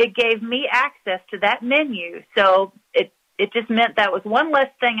it gave me access to that menu. So it just meant that was one less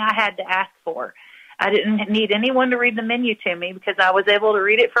thing I had to ask for. I didn't need anyone to read the menu to me because I was able to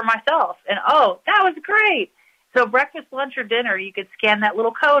read it for myself. And, that was great. So breakfast, lunch, or dinner, you could scan that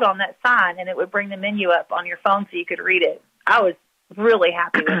little code on that sign, and it would bring the menu up on your phone so you could read it. I was really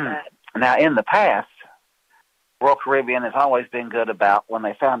happy with that. Now, in the past, Royal Caribbean has always been good about when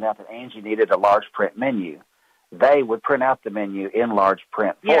they found out that Angie needed a large print menu, they would print out the menu in large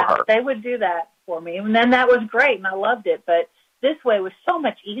print for her. Yeah, they would do that for me. And then that was great, and I loved it. But this way was so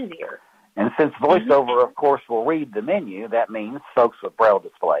much easier. And since VoiceOver, of course, will read the menu, that means folks with Braille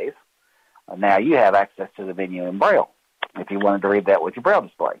displays, now you have access to the menu in Braille if you wanted to read that with your Braille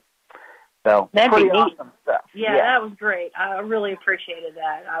display. So that'd pretty be neat. Awesome stuff. Yeah, that was great. I really appreciated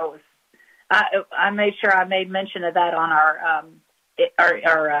that. I made sure I made mention of that on our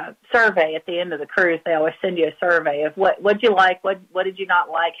survey at the end of the cruise. They always send you a survey of what you like, what did you not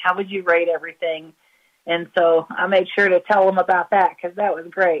like, how would you rate everything. And so I made sure to tell them about that because that was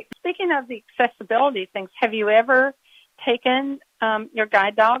great. Speaking of the accessibility things, have you ever taken your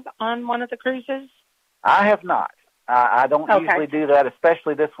guide dog on one of the cruises? I have not. I don't usually do that,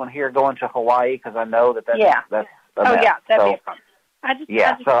 especially this one here going to Hawaii because I know that's a mess. That'd be a problem. I just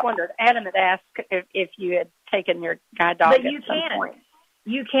wondered. Adam had asked if you had taken your guide dog but at some point.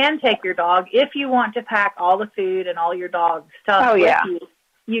 You can take your dog if you want to pack all the food and all your dog stuff with you.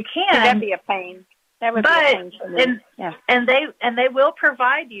 You can. That'd be a pain. That would be a pain for me. And they will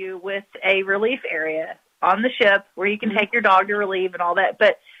provide you with a relief area on the ship where you can take your dog to relieve and all that.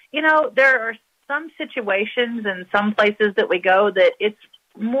 But, there are some situations and some places that we go that it's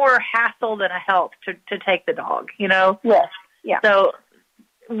more hassle than a help to take the dog, Yes. Yeah. So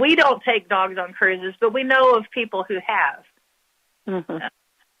we don't take dogs on cruises, but we know of people who have. Mm-hmm.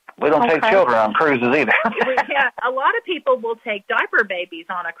 We don't take children on cruises either. Yeah, a lot of people will take diaper babies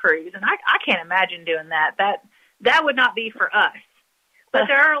on a cruise, and I can't imagine doing that. That would not be for us. But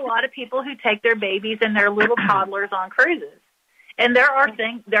there are a lot of people who take their babies and their little toddlers on cruises. And there are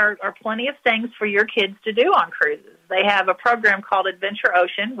plenty of things for your kids to do on cruises. They have a program called Adventure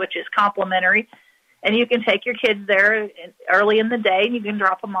Ocean, which is complimentary, and you can take your kids there early in the day, and you can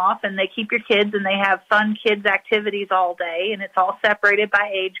drop them off, and they keep your kids, and they have fun kids activities all day, and it's all separated by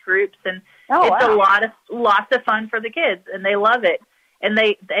age groups, and lots of fun for the kids, and they love it. And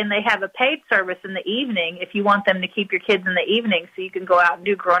they have a paid service in the evening if you want them to keep your kids in the evening, so you can go out and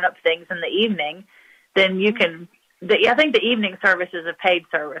do grown-up things in the evening. Then you can. I think the evening service is a paid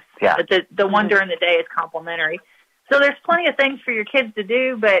service. Yeah. But the one during the day is complimentary. So there's plenty of things for your kids to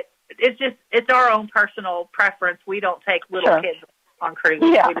do, but it's our own personal preference. We don't take little kids on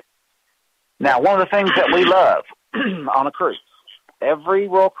cruises. Yeah. Now, one of the things that we love on a cruise, every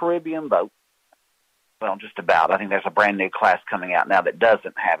Royal Caribbean boat, well, just about, I think there's a brand new class coming out now that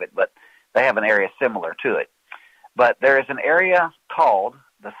doesn't have it, but they have an area similar to it. But there is an area called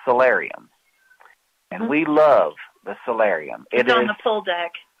the Solarium, and we love the Solarium. It's on the pool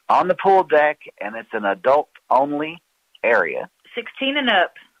deck. On the pool deck, and it's an adult-only area. 16 and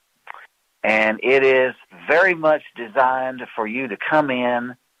up. And it is very much designed for you to come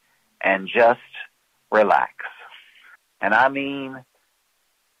in and just relax. And I mean,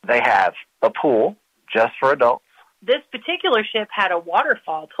 they have a pool just for adults. This particular ship had a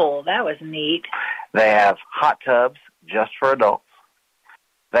waterfall pool. That was neat. They have hot tubs just for adults.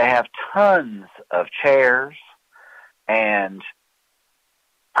 They have tons of chairs, and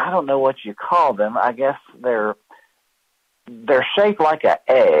I don't know what you call them. I guess they're shaped like an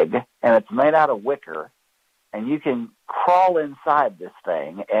egg, and it's made out of wicker, and you can crawl inside this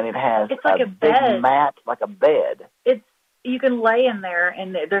thing, and it has like a big bed. mat, like a bed. You can lay in there,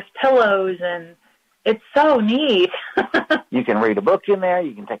 and there's pillows, and it's so neat. You can read a book in there.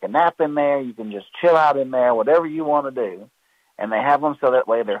 You can take a nap in there. You can just chill out in there, whatever you want to do. And they have them so that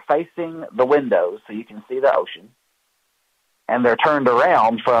way they're facing the windows so you can see the ocean. and they're turned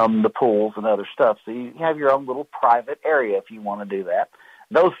around from the pools and other stuff. So you have your own little private area if you want to do that.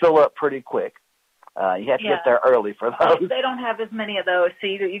 Those fill up pretty quick. You have to get there early for those. They don't have as many of those, so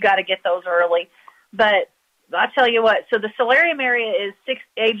you got to get those early. But I tell you what, so the solarium area is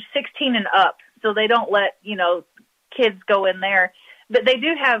age 16 and up, so they don't let, kids go in there. But they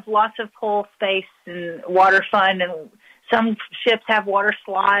do have lots of pool space and water fun, and some ships have water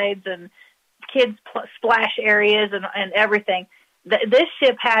slides and kids splash areas and everything. This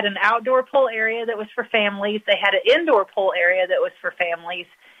ship had an outdoor pool area that was for families. They had an indoor pool area that was for families.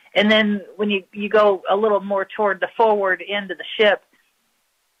 And then when you go a little more toward the forward end of the ship,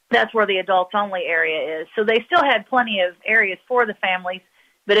 that's where the adults-only area is. So they still had plenty of areas for the families,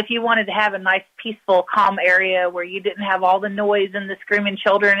 but if you wanted to have a nice, peaceful, calm area where you didn't have all the noise and the screaming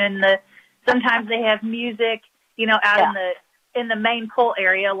children and sometimes they have music, out in the main pool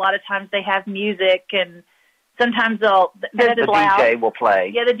area. A lot of times they have music, and sometimes the DJ will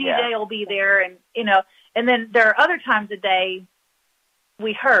play. Yeah, the DJ will be there, and and then there are other times a day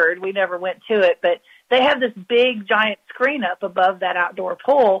we never went to it, but they have this big giant screen up above that outdoor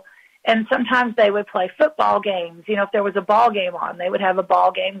pool, and sometimes they would play football games. If there was a ball game on, they would have a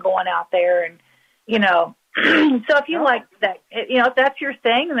ball game going out there, and so if you like that, if that's your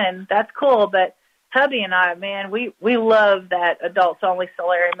thing, then that's cool. But hubby and I, man, we love that adults only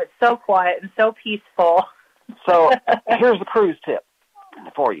solarium. It's so quiet and so peaceful. So here's the cruise tip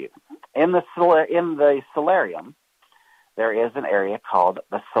for you. In the solarium, there is an area called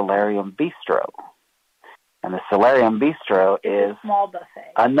the Solarium Bistro. And the Solarium Bistro is a small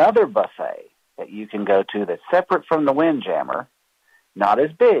buffet. Another buffet that you can go to that's separate from the Windjammer, not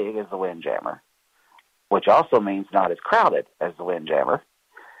as big as the Windjammer, which also means not as crowded as the Windjammer.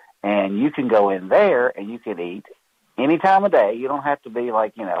 And you can go in there and you can eat any time of day. You don't have to be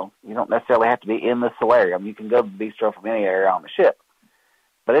like, you don't necessarily have to be in the solarium. You can go to the bistro from any area on the ship.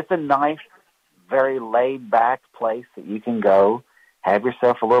 But it's a nice, very laid-back place that you can go, have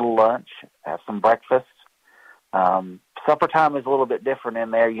yourself a little lunch, have some breakfast. Supper time is a little bit different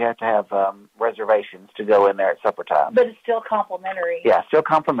in there. You have to have reservations to go in there at supper time. But it's still complimentary. Yeah, still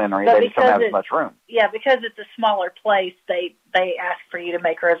complimentary. They just don't have as much room. Yeah, because it's a smaller place, they ask for you to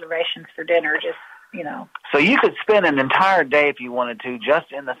make reservations for dinner, So you could spend an entire day if you wanted to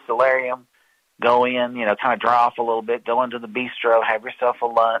just in the solarium, go in, kind of dry off a little bit, go into the bistro, have yourself a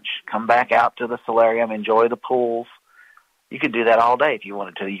lunch, come back out to the solarium, enjoy the pools. You could do that all day if you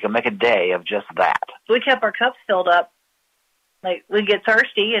wanted to. You can make a day of just that. So we kept our cups filled up. Like, we'd get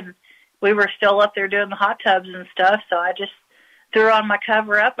thirsty, and we were still up there doing the hot tubs and stuff, so I just threw on my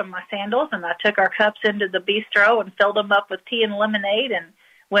cover-up and my sandals, and I took our cups into the bistro and filled them up with tea and lemonade and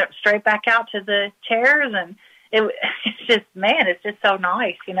went straight back out to the chairs, and it's just so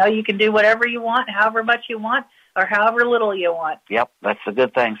nice. You can do whatever you want, however much you want, or however little you want. Yep, that's a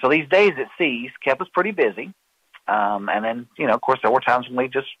good thing. So these days at Seas kept us pretty busy. And then, of course, there were times when we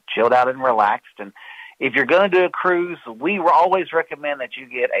just chilled out and relaxed. And if you're going to do a cruise, we always recommend that you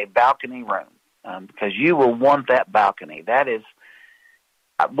get a balcony room because you will want that balcony. That is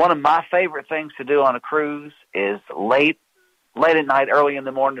one of my favorite things to do on a cruise is late at night, early in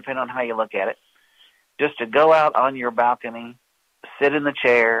the morning, depending on how you look at it, just to go out on your balcony, sit in the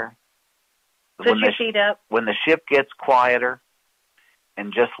chair. Put your feet up. When the ship gets quieter,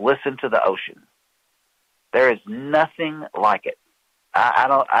 and just listen to the ocean. There is nothing like it.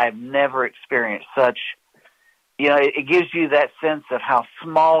 I've never experienced such, it gives you that sense of how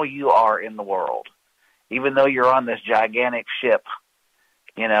small you are in the world. Even though you're on this gigantic ship,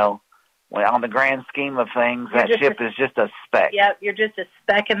 on the grand scheme of things, that ship is just a speck. Yep, you're just a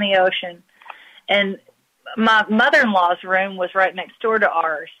speck in the ocean. And my mother-in-law's room was right next door to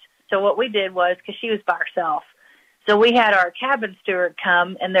ours. So what we did was, because she was by herself, so we had our cabin steward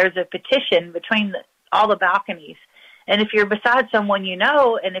come, and there's a petition between all the balconies. And if you're beside someone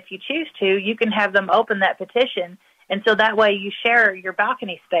and if you choose to, you can have them open that petition. And so that way you share your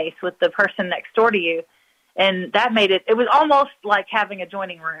balcony space with the person next door to you. And that made it was almost like having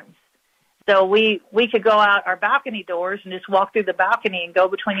adjoining rooms. So we could go out our balcony doors and just walk through the balcony and go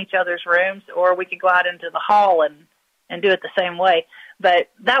between each other's rooms, or we could go out into the hall and do it the same way. But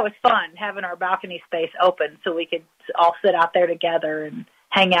that was fun, having our balcony space open so we could all sit out there together and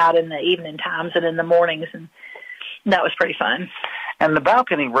hang out in the evening times and in the mornings, and that was pretty fun. And the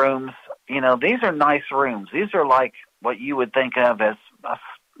balcony rooms, these are nice rooms. These are like what you would think of as,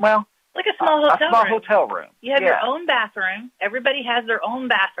 like a small hotel room. You have your own bathroom. Everybody has their own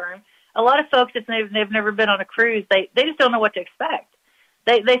bathroom. A lot of folks, if they've never been on a cruise, they just don't know what to expect.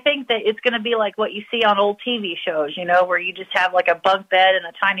 They think that it's going to be like what you see on old TV shows, where you just have like a bunk bed and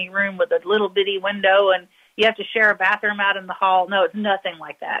a tiny room with a little bitty window, and you have to share a bathroom out in the hall. No, it's nothing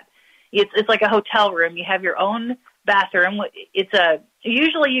like that. It's like a hotel room. You have your own bathroom.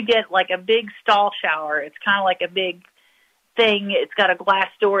 Usually you get like a big stall shower. It's kind of like a big thing. It's got a glass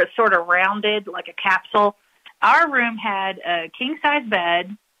door. It's sort of rounded like a capsule. Our room had a king-size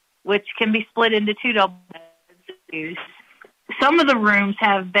bed, which can be split into 2 double beds. Some of the rooms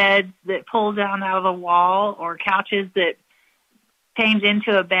have beds that pull down out of the wall or couches that change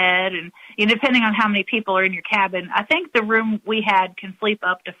into a bed. And depending on how many people are in your cabin, I think the room we had can sleep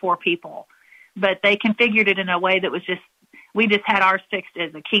up to 4 people. But they configured it in a way that was we just had ours fixed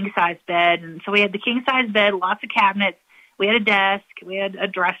as a king-size bed. And so we had the king-size bed, lots of cabinets. We had a desk. We had a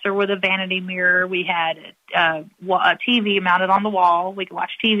dresser with a vanity mirror. We had a TV mounted on the wall. We could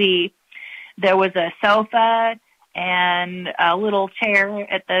watch TV. There was a sofa and a little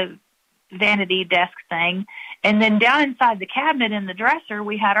chair at the vanity desk thing. And then down inside the cabinet in the dresser,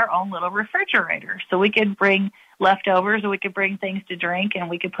 we had our own little refrigerator. So we could bring leftovers, or we could bring things to drink, and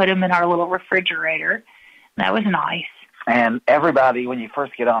we could put them in our little refrigerator. That was nice. And everybody, when you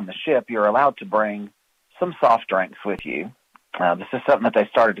first get on the ship, you're allowed to bring some soft drinks with you. This is something that they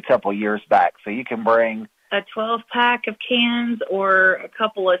started a couple of years back. So you can bring a 12-pack of cans or a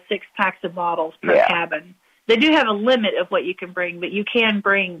couple of 6-packs of bottles per cabin. They do have a limit of what you can bring, but you can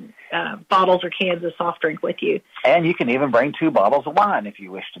bring bottles or cans of soft drink with you. And you can even bring 2 bottles of wine if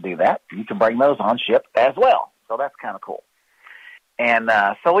you wish to do that. You can bring those on ship as well. So that's kind of cool. And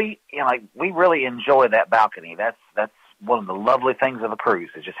so we really enjoy that balcony. That's one of the lovely things of a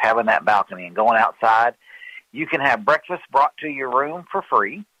cruise, is just having that balcony and going outside. You can have breakfast brought to your room for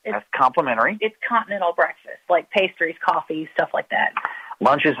free. That's complimentary. It's continental breakfast, like pastries, coffee, stuff like that.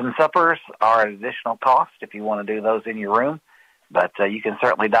 Lunches and suppers are an additional cost if you want to do those in your room. But you can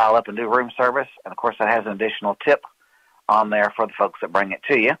certainly dial up and do room service. And, of course, that has an additional tip on there for the folks that bring it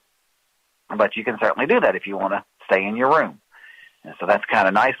to you. But you can certainly do that if you want to stay in your room. And so that's kind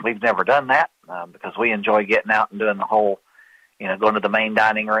of nice. We've never done that because we enjoy getting out and doing the whole, going to the main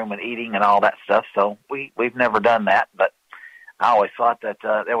dining room and eating and all that stuff. So we've never done that. But I always thought that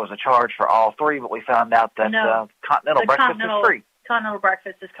there was a charge for all 3, but we found out that continental breakfast is free. Continental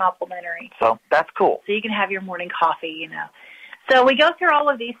breakfast is complimentary. So that's cool. So you can have your morning coffee, So we go through all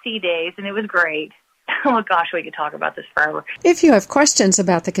of these sea days, and it was great. Oh, gosh, we could talk about this forever. If you have questions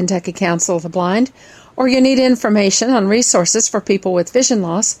about the Kentucky Council of the Blind, or you need information on resources for people with vision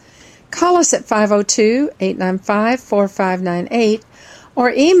loss, call us at 502-895-4598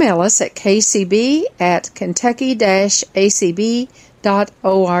 or email us at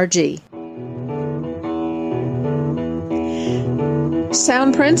kcb@kentucky-acb.org.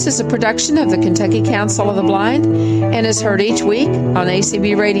 Sound Prince is a production of the Kentucky Council of the Blind and is heard each week on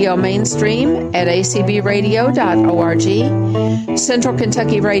ACB Radio Mainstream at acbradio.org, Central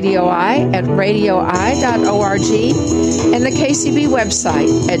Kentucky Radio I at radioi.org, and the KCB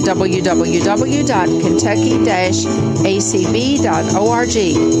website at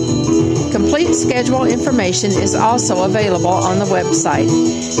www.kentucky-acb.org. Complete schedule information is also available on the website.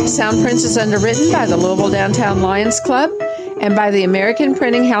 Sound Prince is underwritten by the Louisville Downtown Lions Club and by the American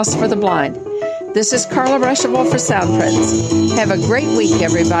Printing House for the Blind. This is Carla Ruschival for Sound Prince. Have a great week,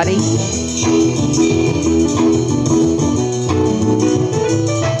 everybody.